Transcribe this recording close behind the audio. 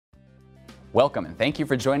Welcome and thank you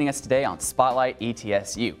for joining us today on Spotlight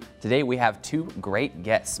ETSU. Today we have two great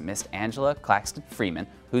guests, Miss Angela Claxton-Freeman,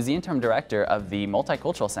 who's the interim director of the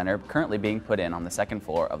Multicultural Center currently being put in on the second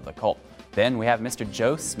floor of the Culp. Then we have Mr.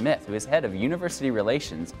 Joe Smith, who is head of University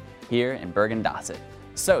Relations here in Bergen-Dosset.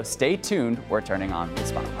 So stay tuned, we're turning on the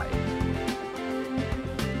spotlight.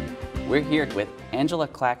 We're here with Angela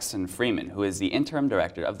Claxton-Freeman, who is the interim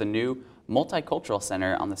director of the new Multicultural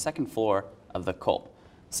Center on the second floor of the Culp.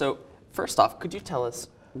 So first off, could you tell us,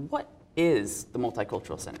 what is the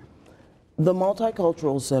Multicultural Center? The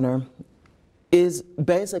Multicultural Center is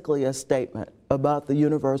basically a statement about the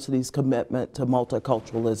university's commitment to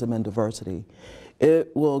multiculturalism and diversity.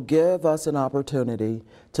 It will give us an opportunity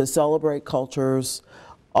to celebrate cultures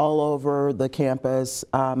all over the campus.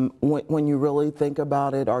 When you really think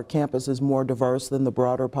about it, our campus is more diverse than the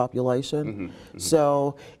broader population.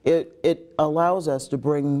 So it allows us to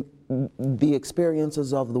bring the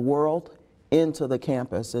experiences of the world into the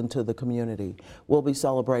campus, into the community. We'll be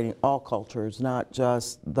celebrating all cultures, not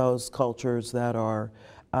just those cultures that are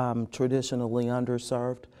traditionally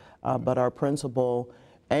underserved, but our principal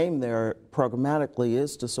aim there programmatically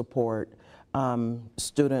is to support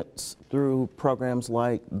students through programs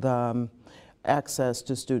like the Access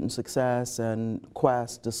to Student Success and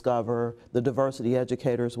Quest, Discover. The diversity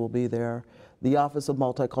educators will be there. The Office of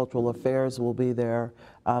Multicultural Affairs will be there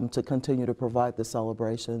to continue to provide the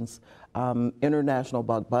celebrations. International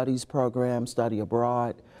Bug Buddies program, Study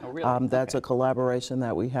Abroad. Oh, really? That's a collaboration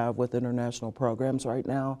that we have with international programs right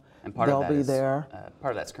now. And part They'll of that be is, there.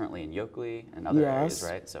 Part of that's currently in Yoakley and other areas,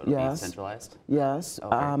 right? So it'll be centralized? Yes.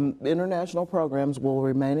 Okay. International programs will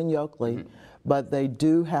remain in Yoakley, but they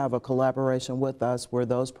do have a collaboration with us where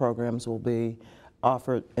those programs will be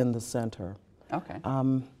offered in the center. Okay.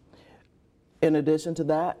 In addition to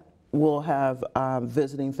that, we'll have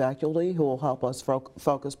visiting faculty who will help us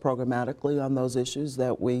focus programmatically on those issues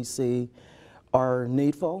that we see are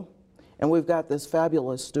needful. And we've got this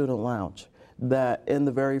fabulous student lounge that in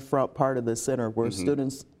the very front part of the center where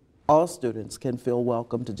all students can feel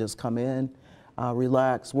welcome to just come in,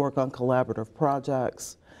 relax, work on collaborative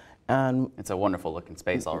projects. And it's a wonderful looking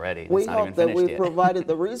space already. We it's not hope even that finished we've yet. provided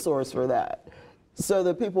the resource for that, so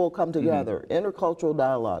that people will come together, intercultural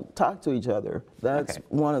dialogue, talk to each other. That's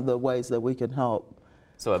one of the ways that we can help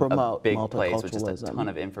promote a big multiculturalism. place with just a ton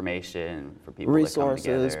of information for people Resources,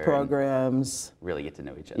 to come together, programs, really get to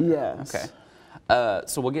know each other. Yes. Okay.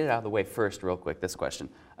 So we'll get it out of the way first real quick, this question.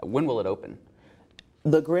 When will it open?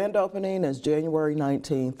 The grand opening is January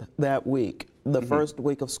 19th that week, the first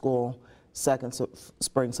week of school, second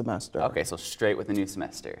spring semester. Okay, so straight with the new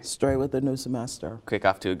semester. Straight with the new semester. Quick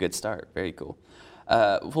off to a good start. Very cool.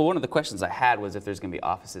 Well, one of the questions I had was if there's going to be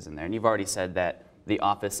offices in there, and you've already said that the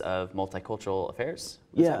Office of Multicultural Affairs,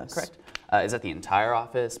 is that correct? Is that the entire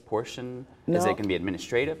office portion? No. Is it going to be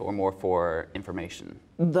administrative or more for information?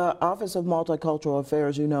 The Office of Multicultural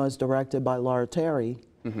Affairs, you know, is directed by Laura Terry,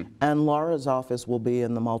 and Laura's office will be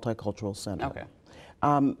in the Multicultural Center. Okay.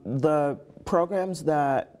 The programs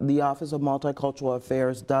that the Office of Multicultural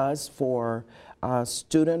Affairs does for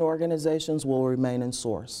student organizations will remain in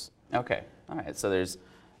source. Okay. All right. So there's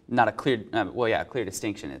not a clear, clear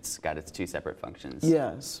distinction. It's got its two separate functions.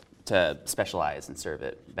 Yes. To specialize and serve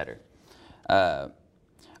it better.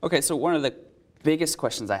 Okay. So one of the biggest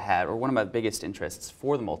questions I had, or one of my biggest interests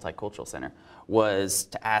for the Multicultural Center, was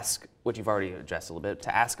to ask, what you've already addressed a little bit,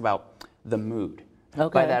 to ask about the mood.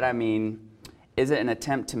 Okay. By that I mean, is it an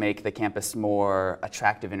attempt to make the campus more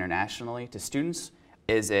attractive internationally to students?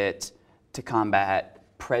 Is it to combat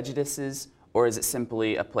prejudices? Or is it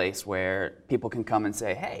simply a place where people can come and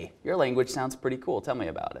say, hey, your language sounds pretty cool, tell me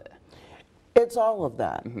about it? It's all of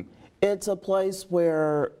that. It's a place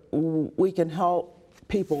where we can help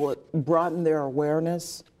people broaden their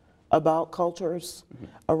awareness about cultures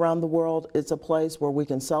around the world. It's a place where we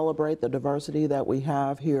can celebrate the diversity that we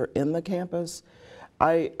have here in the campus.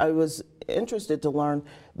 I was interested to learn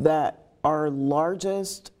that our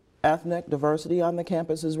largest ethnic diversity on the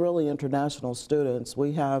campus is really international students.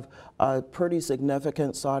 We have a pretty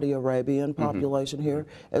significant Saudi Arabian population here,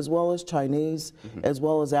 as well as Chinese, as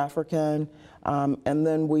well as African, and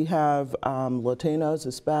then we have Latinos,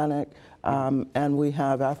 Hispanic, and we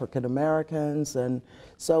have African Americans, and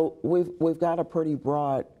so we've got a pretty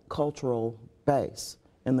broad cultural base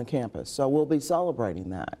in the campus. So we'll be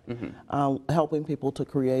celebrating that, helping people to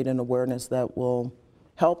create an awareness that will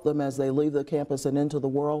help them as they leave the campus and into the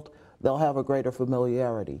world. They'll have a greater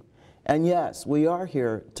familiarity. And yes, we are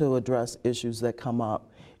here to address issues that come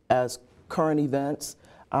up as current events,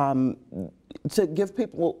 to give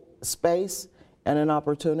people space and an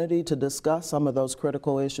opportunity to discuss some of those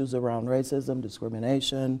critical issues around racism,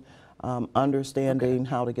 discrimination, understanding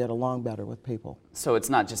how to get along better with people. So it's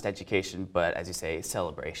not just education, but as you say,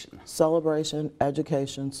 celebration. Celebration,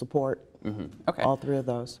 education, support, Okay. all three of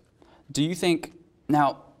those. Do you think,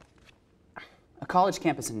 now, a college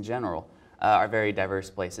campus in general are very diverse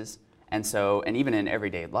places, and so, and even in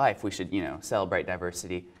everyday life, we should, celebrate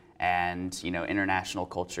diversity and, international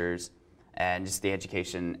cultures and just the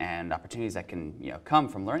education and opportunities that can, come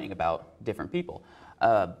from learning about different people.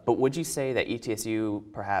 But would you say that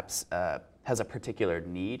ETSU perhaps has a particular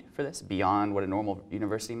need for this beyond what a normal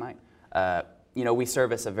university might? We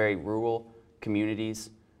service a very rural communities,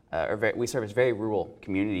 we service very rural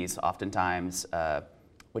communities oftentimes,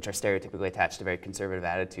 which are stereotypically attached to very conservative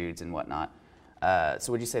attitudes and whatnot.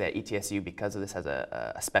 So would you say that ETSU, because of this, has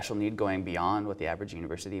a special need going beyond what the average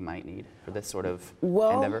university might need for this sort of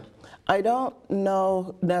endeavor? I don't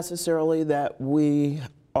know necessarily that we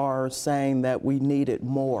are saying that we need it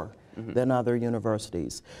more than other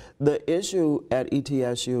universities. The issue at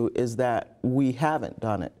ETSU is that we haven't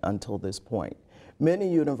done it until this point. Many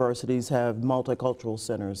universities have multicultural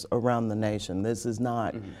centers around the nation. This is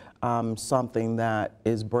not something that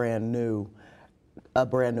is brand new, a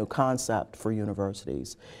brand new concept for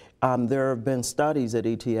universities. There have been studies at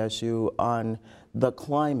ETSU on the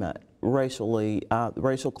climate,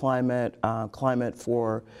 racial climate, climate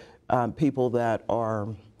for people that are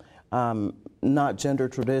not gender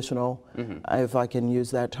traditional, if I can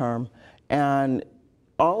use that term. And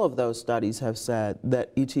all of those studies have said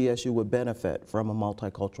that ETSU would benefit from a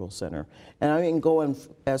multicultural center. And I mean, going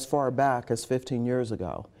as far back as 15 years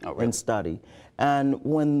ago in study. And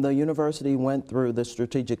when the university went through the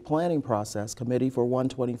strategic planning process, Committee for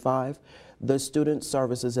 125, the Student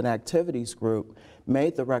Services and Activities Group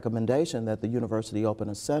made the recommendation that the university open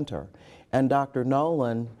a center. And Dr.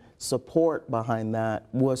 Nolan's support behind that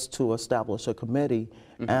was to establish a committee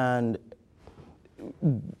and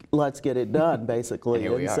let's get it done, basically.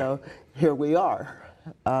 And so here we are.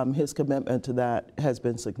 His commitment to that has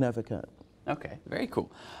been significant. Okay, very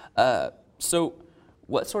cool. So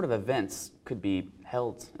what sort of events could be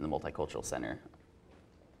held in the Multicultural Center?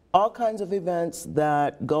 All kinds of events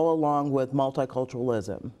that go along with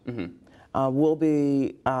multiculturalism. We'll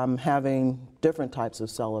be having different types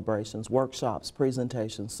of celebrations, workshops,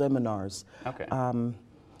 presentations, seminars,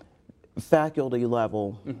 faculty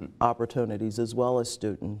level opportunities, as well as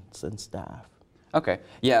students and staff. Okay,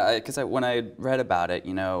 yeah, because when I read about it,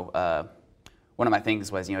 one of my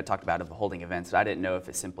things was, it talked about holding events, but I didn't know if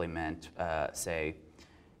it simply meant, say,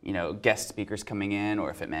 guest speakers coming in, or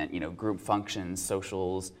if it meant, group functions,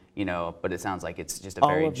 socials, but it sounds like it's just a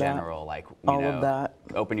very general, like,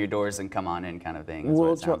 open your doors and come on in kind of thing.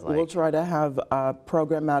 We'll try to have a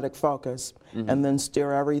programmatic focus and then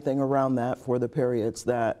steer everything around that for the periods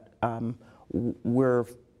that we're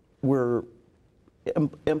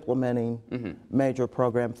implementing major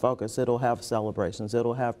program focus. It'll have celebrations,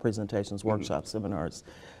 it'll have presentations, workshops, seminars,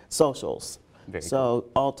 socials. Very cool.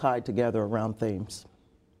 All tied together around themes.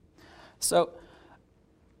 So,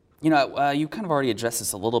 you kind of already addressed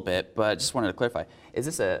this a little bit, but I just wanted to clarify. Is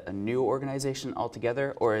this a new organization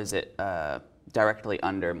altogether, or is it directly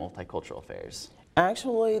under Multicultural Affairs?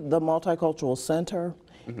 Actually, the Multicultural Center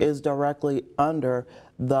is directly under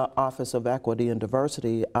the Office of Equity and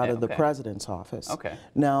Diversity out of the President's office.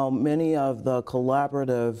 Now, many of the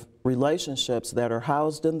collaborative relationships that are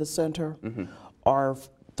housed in the center are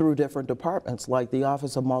through different departments, like the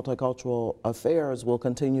Office of Multicultural Affairs will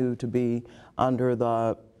continue to be under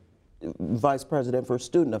the Vice President for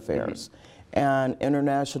Student Affairs. And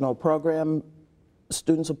international program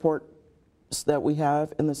student support that we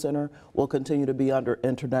have in the center will continue to be under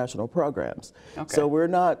international programs. So we're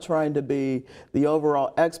not trying to be the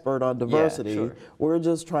overall expert on diversity. We're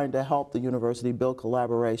just trying to help the university build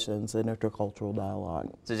collaborations and intercultural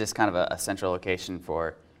dialogue. So just kind of a central location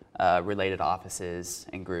for related offices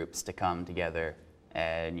and groups to come together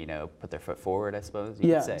and, put their foot forward, I suppose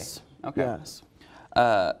you could say. Yes.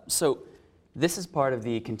 So this is part of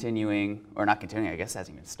the continuing, or not continuing, I guess it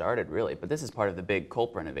hasn't even started really, but this is part of the big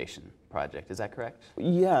Culp renovation project, is that correct?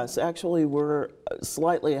 Yes, actually we're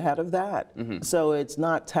slightly ahead of that. So it's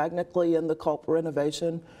not technically in the Culp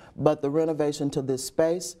renovation, but the renovation to this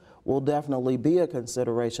space will definitely be a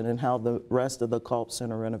consideration in how the rest of the Culp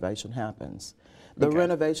Center renovation happens. The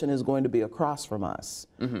renovation is going to be across from us.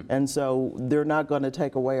 And so they're not going to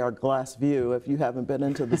take away our glass view. If you haven't been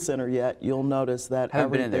into the center yet, you'll notice that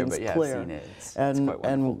everything's clear. I've seen it. It's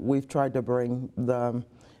and we've tried to bring the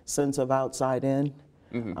sense of outside in,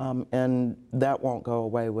 and that won't go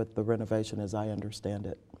away with the renovation as I understand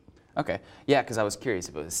it. Okay. Yeah, because I was curious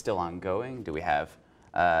if it was still ongoing. Do we have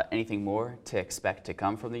anything more to expect to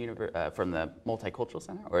come from the Multicultural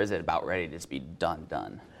Center, or is it about ready to just be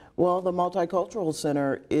done? Well, the Multicultural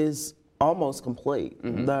Center is almost complete.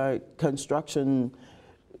 Mm-hmm. The construction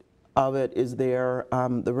of it is there,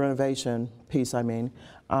 the renovation piece, I mean.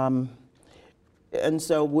 And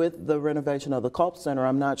so with the renovation of the Culp Center,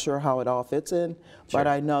 I'm not sure how it all fits in, but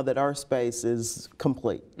I know that our space is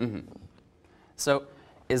complete. Mm-hmm. So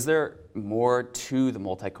is there more to the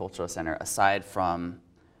Multicultural Center aside from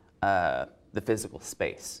the physical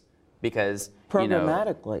space? Because,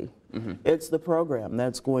 Programmatically, it's the program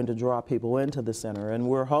that's going to draw people into the center, and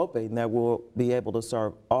we're hoping that we'll be able to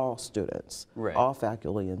serve all students, all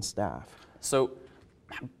faculty and staff. So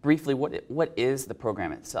briefly, what is the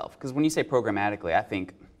program itself? Because when you say programmatically, I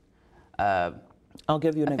think I'll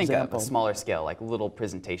give you an example. A smaller scale, like little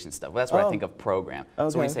presentation stuff. That's what I think of program. Okay.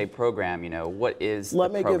 So when you say program, what is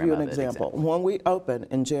Let the me program give you an of it example. exactly? When we open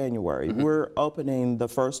in January, we're opening the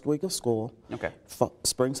first week of school,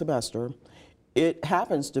 spring semester. It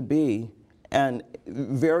happens to be, and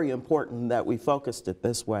very important that we focused it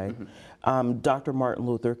this way, Dr. Martin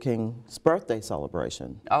Luther King's birthday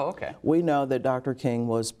celebration. Oh, okay. We know that Dr. King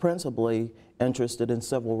was principally interested in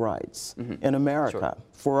civil rights in America,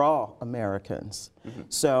 for all Americans.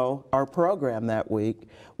 So our program that week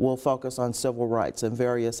will focus on civil rights and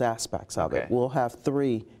various aspects of it. We'll have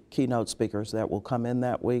 3 keynote speakers that will come in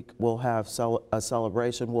that week. We'll have a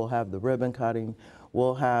celebration, we'll have the ribbon cutting,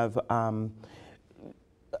 we'll have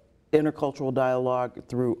intercultural dialogue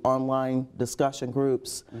through online discussion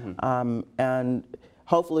groups, and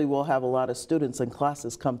hopefully we'll have a lot of students and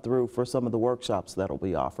classes come through for some of the workshops that'll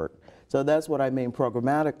be offered. So that's what I mean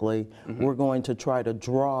programmatically. We're going to try to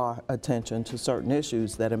draw attention to certain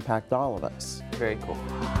issues that impact all of us. Very cool.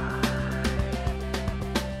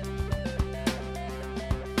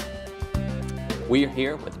 We are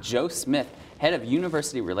here with Joe Smith, Head of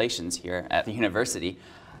University Relations here at the university.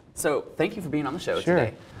 So thank you for being on the show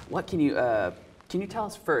today. What can you tell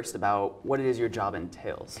us first about what it is your job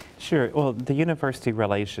entails? Sure. Well, the University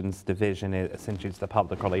Relations Division is essentially the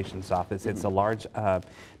public relations office. It's a large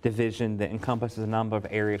division that encompasses a number of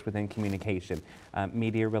areas within communication.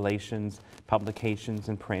 Media relations, publications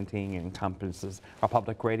and printing, encompasses our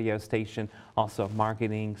public radio station, also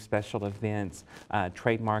marketing, special events,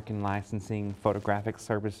 trademark and licensing, photographic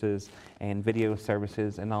services, and video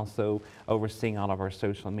services, and also overseeing all of our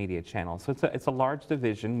social media channels. So it's a large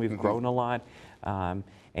division. We've grown a lot.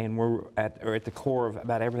 And we're at the core of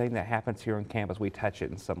about everything that happens here on campus. We touch it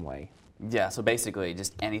in some way. Yeah, so basically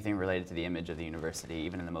just anything related to the image of the university,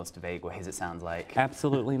 even in the most vague ways, it sounds like.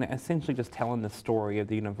 Absolutely, and essentially just telling the story of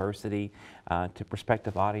the university to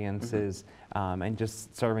prospective audiences and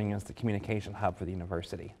just serving as the communication hub for the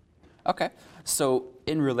university. Okay, so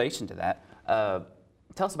in relation to that,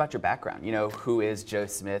 tell us about your background. Who is Joe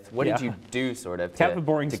Smith? What did you do, sort of,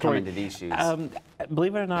 to come into these shoes?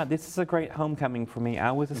 Believe it or not, this is a great homecoming for me.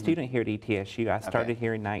 I was a student here at ETSU. I started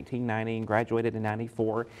here in 1990 and graduated in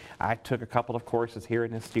 94. I took a couple of courses here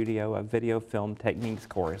in the studio, a video film techniques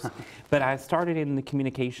course. But I started in the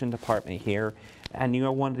communication department here. I knew I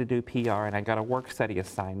wanted to do PR, and I got a work study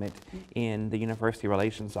assignment in the University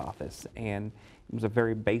Relations office. And it was a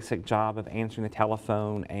very basic job of answering the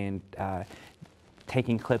telephone and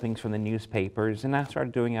taking clippings from the newspapers, and I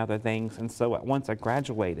started doing other things. And so once I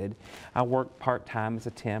graduated, I worked part-time as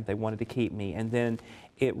a temp. They wanted to keep me, and then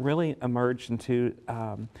it really emerged into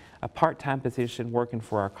a part-time position working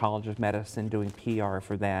for our College of Medicine, doing PR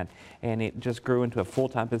for that, and it just grew into a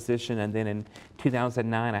full-time position. And then in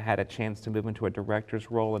 2009, I had a chance to move into a director's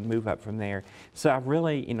role and move up from there. So I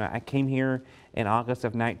really, I came here in August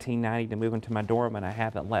of 1990 to move into my dorm, and I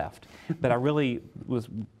haven't left. But I really was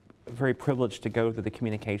very privileged to go to the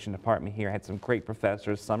communication department here. I had some great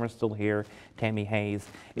professors. Some are still here, Tammy Hayes.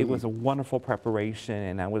 It was a wonderful preparation,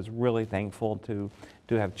 and I was really thankful to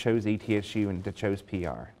have chose ETSU and to chose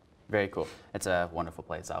PR. Very cool. It's a wonderful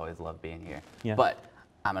place. I always love being here. Yeah. But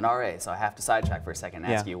I'm an RA, so I have to sidetrack for a second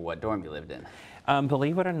and ask you what dorm you lived in.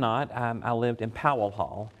 Believe it or not, I lived in Powell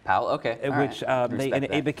Hall. Powell, okay. Which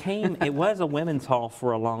it was a women's hall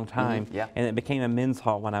for a long time, and it became a men's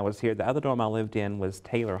hall when I was here. The other dorm I lived in was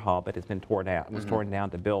Taylor Hall, but it's been torn out. It was torn down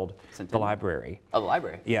to build the library. Oh, the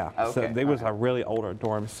library? Yeah. Okay. So there was a really older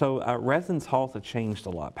dorm. So residence halls have changed a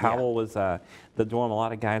lot. Powell was the dorm a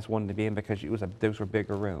lot of guys wanted to be in because those were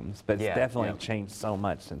bigger rooms, but it's definitely changed so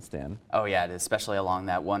much since then. Oh yeah, especially along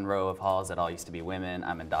that one row of halls that all used to be women.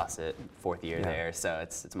 I'm in Dorset, 4th year there, so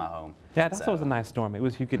it's my home. Yeah, that was a nice dorm. It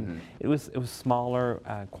was it was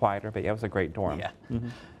smaller, quieter, but yeah, it was a great dorm. Yeah.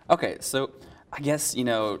 Okay, so I guess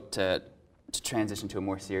to to transition to a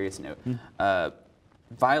more serious note,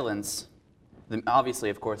 violence, obviously,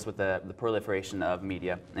 of course, with the proliferation of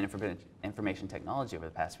media and information technology over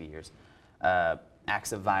the past few years,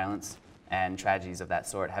 acts of violence and tragedies of that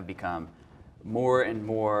sort have become more and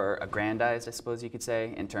more aggrandized, I suppose you could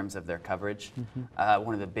say, in terms of their coverage.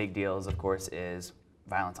 One of the big deals, of course, is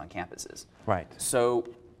violence on campuses. Right. So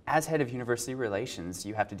as head of university relations,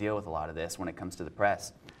 you have to deal with a lot of this when it comes to the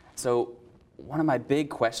press. So one of my big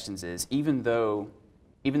questions is, even though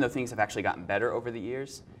things have actually gotten better over the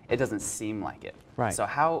years, it doesn't seem like it. Right. So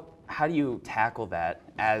how do you tackle that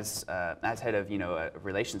as head of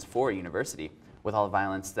relations for a university with all the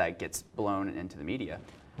violence that gets blown into the media?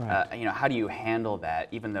 Right. How do you handle that,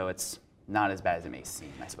 even though it's not as bad as it may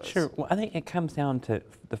seem, I suppose? Sure. Well, I think it comes down to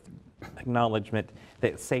the acknowledgement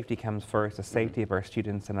that safety comes first, the safety of our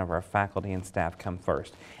students and of our faculty and staff come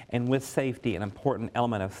first. And with safety, an important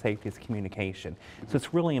element of safety is communication. So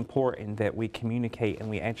it's really important that we communicate and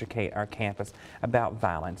we educate our campus about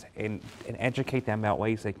violence and educate them about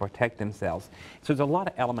ways they can protect themselves. So there's a lot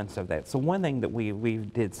of elements of that. So one thing that we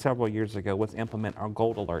did several years ago was implement our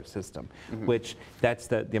Gold Alert system, which that's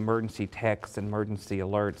the emergency text and emergency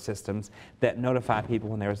alert systems that notify people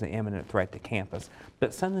when there's an imminent threat to campus.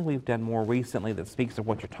 But something we've done more recently that speaks to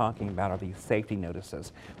what you're talking about are these safety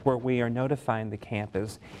notices, where we are notifying the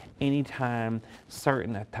campus anytime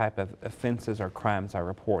certain type of offenses or crimes are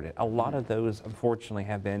reported. A lot of those, unfortunately,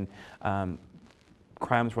 have been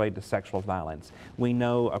crimes related to sexual violence. We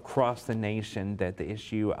know across the nation that the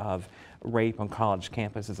issue of rape on college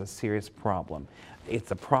campus is a serious problem. It's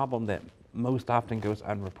a problem that most often goes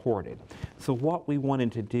unreported. So what we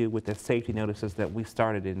wanted to do with the safety notices that we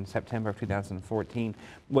started in September of 2014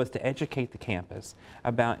 was to educate the campus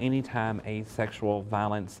about any time a sexual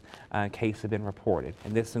violence case had been reported.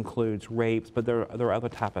 And this includes rapes, but there are other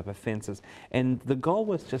type of offenses. And the goal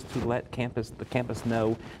was just to let the campus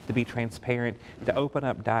know, to be transparent, to open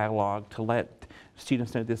up dialogue, to let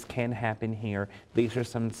students know this can happen here. These are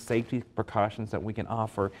some safety precautions that we can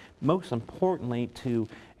offer. Most importantly, to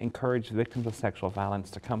encourage victims of sexual violence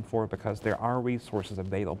to come forward, because there are resources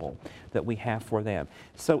available that we have for them.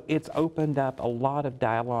 So it's opened up a lot of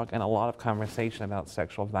dialogue and a lot of conversation about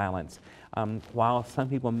sexual violence. While some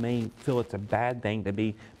people may feel it's a bad thing to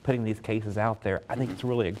be putting these cases out there, I think it's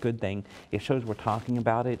really a good thing. It shows we're talking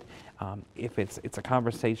about it. If it's a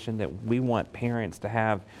conversation that we want parents to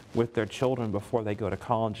have with their children before they go to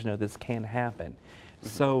college, this can happen.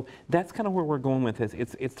 So that's kind of where we're going with this.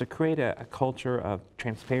 It's to create a culture of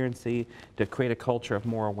transparency, to create a culture of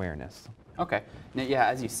more awareness. Okay. Now, yeah,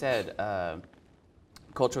 as you said,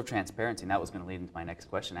 culture of transparency, and that was going to lead into my next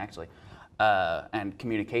question, actually, and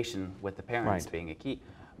communication with the parents being a key.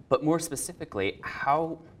 But more specifically,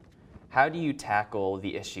 how do you tackle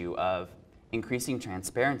the issue of increasing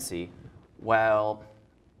transparency while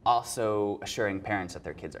also assuring parents that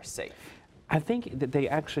their kids are safe? I think that they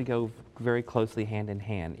actually go very closely hand in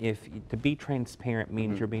hand. If to be transparent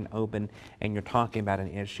means you're being open and you're talking about an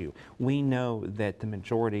issue, we know that the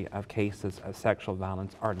majority of cases of sexual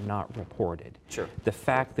violence are not reported. Sure. The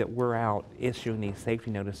fact that we're out issuing these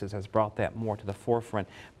safety notices has brought that more to the forefront.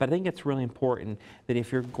 But I think it's really important that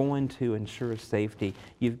if you're going to ensure safety,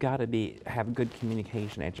 you've got to have good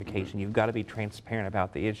communication education. You've got to be transparent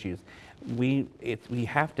about the issues. It's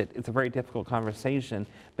a very difficult conversation,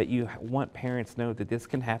 but you want parents to know that this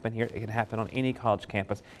can happen here. It can happen on any college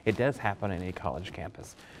campus. It does happen on any college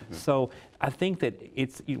campus. So I think that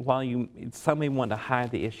while some may want to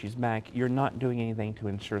hide the issues back, you're not doing anything to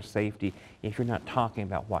ensure safety if you're not talking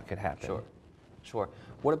about what could happen. Sure.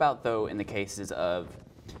 What about, though, in the cases of,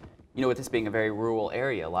 with this being a very rural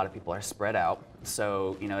area, a lot of people are spread out,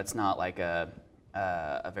 so, it's not like a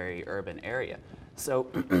very urban area. So,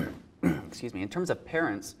 excuse me, in terms of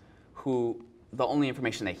parents who the only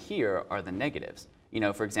information they hear are the negatives.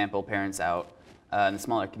 For example, parents out in the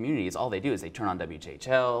smaller communities, all they do is they turn on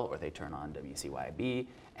WJHL or they turn on WCYB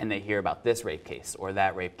and they hear about this rape case or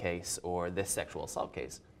that rape case or this sexual assault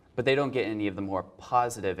case. But they don't get any of the more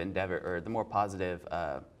positive the more positive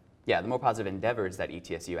endeavors that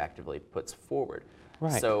ETSU actively puts forward.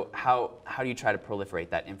 Right. So how do you try to proliferate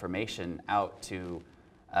that information out to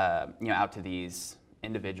these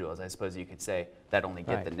individuals, I suppose you could say, that only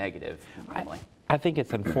get the negative normally? I think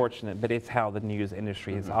it's unfortunate, but it's how the news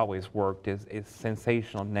industry has always worked. Is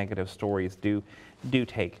sensational negative stories do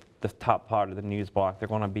take the top part of the news block. They're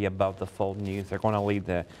going to be above the fold news. They're going to lead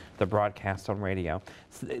the broadcast on radio.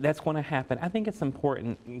 So that's going to happen. I think it's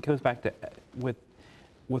important. It goes back to with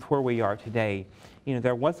with where we are today, you know,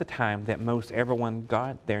 there was a time that most everyone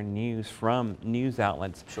got their news from news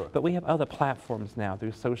outlets. Sure. But we have other platforms now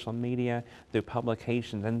through social media, through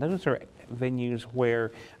publications, and those are venues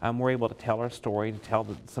where we're able to tell our story, to tell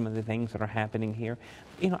some of the things that are happening here.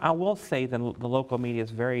 You know, I will say that the local media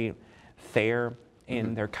is very fair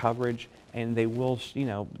in their coverage, and they will, you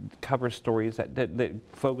know, cover stories that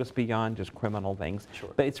focus beyond just criminal things.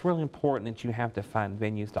 Sure. But it's really important that you have to find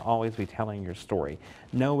venues to always be telling your story,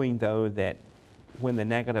 knowing though that when the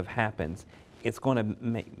negative happens, it's going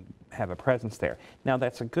to have a presence there. Now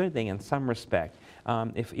that's a good thing in some respect.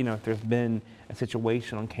 If there's been a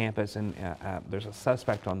situation on campus and there's a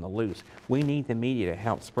suspect on the loose, we need the media to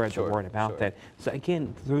help spread the word about that. So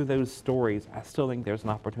again, through those stories, I still think there's an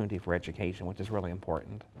opportunity for education, which is really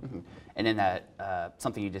important. And in that,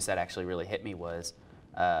 something you just said actually really hit me was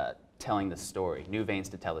telling the story, new veins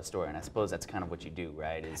to tell the story. And I suppose that's kind of what you do,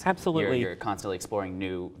 right? Absolutely. You're constantly exploring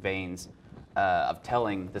new veins of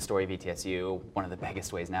telling the story of ETSU. One of the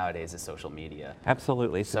biggest ways nowadays is social media.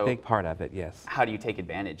 Absolutely, it's a big part of it, yes. How do you take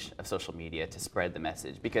advantage of social media to spread the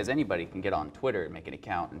message? Because anybody can get on Twitter and make an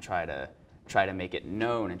account and try to make it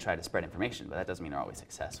known and try to spread information, but that doesn't mean they're always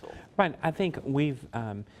successful. Right, I think we've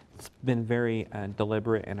been very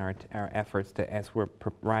deliberate in our efforts to, as we're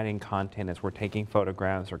writing content, as we're taking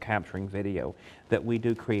photographs or capturing video, that we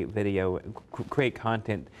do create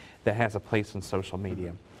content that has a place in social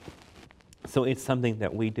media. So it's something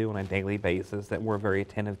that we do on a daily basis that we're very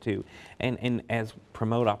attentive to, and as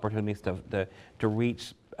promote opportunities to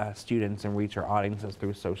reach students and reach our audiences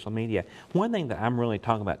through social media. One thing that I'm really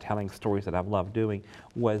talking about telling stories that I've loved doing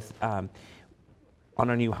was on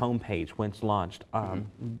our new homepage, when it's launched,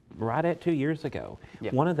 right at 2 years ago.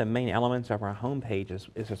 Yep. One of the main elements of our homepage is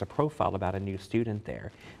there's a profile about a new student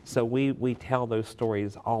there. So we tell those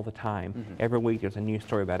stories all the time. Every week there's a new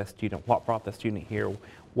story about a student, what brought the student here,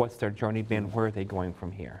 what's their journey been, where are they going from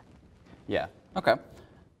here. Yeah, okay.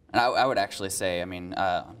 And I would actually say, I mean,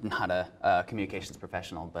 I'm not a communications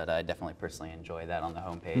professional, but I definitely personally enjoy that on the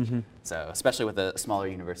homepage. So especially with a smaller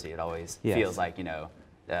university, it always feels like, you know,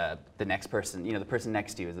 the next person, you know, the person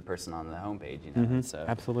next to you is the person on the homepage, you know. So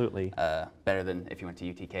absolutely. Better than if you went to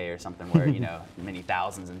UTK or something where, you know, many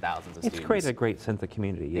thousands and thousands of students. It's created a great sense of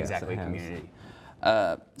community, yes. Exactly, community.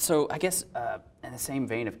 So I guess in the same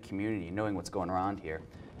vein of community, knowing what's going around here,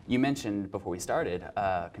 you mentioned before we started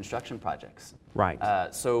construction projects. Right.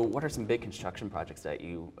 So what are some big construction projects that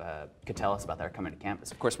you could tell us about that are coming to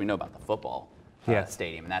campus? Of course, we know about the football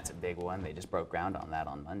stadium, and that's a big one. They just broke ground on that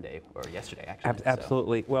on Monday, or yesterday, actually.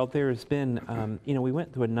 Absolutely. Well, there's been, you know, we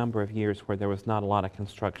went through a number of years where there was not a lot of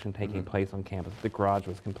construction taking place on campus. The garage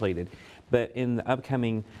was completed. But in the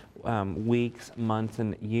upcoming weeks, months,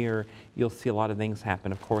 and year, you'll see a lot of things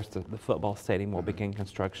happen. Of course, the football stadium will begin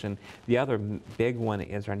construction. The other big one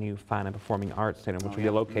is our new Fine and Performing Arts Center, which will be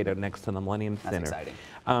located next to the Millennium Center. That's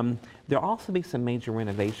exciting. There'll also be some major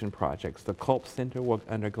renovation projects. The Culp Center will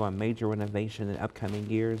undergo a major renovation in upcoming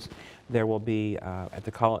years. There will be, at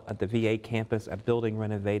the VA campus, a building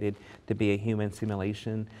renovated to be a human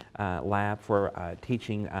simulation lab for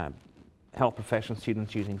teaching health profession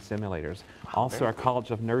students using simulators. Also, our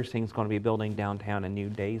College of Nursing is going to be building downtown a new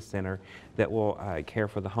day center that will care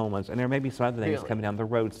for the homeless. And there may be some other things coming down the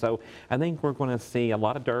road. So I think we're going to see a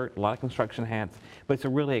lot of dirt, a lot of construction hats, but it's a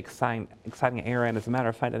really exciting era. And as a matter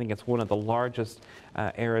of fact, I think it's one of the largest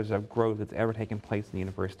eras of growth that's ever taken place in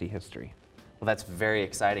university history. Well, that's very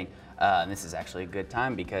exciting. And this is actually a good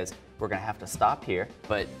time because we're going to have to stop here.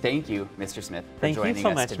 But thank you, Mr. Smith, for joining us today. Thank you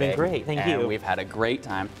so much. It's been great. Thank you. And we've had a great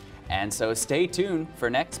time. And so stay tuned for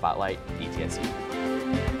next Spotlight ETSU.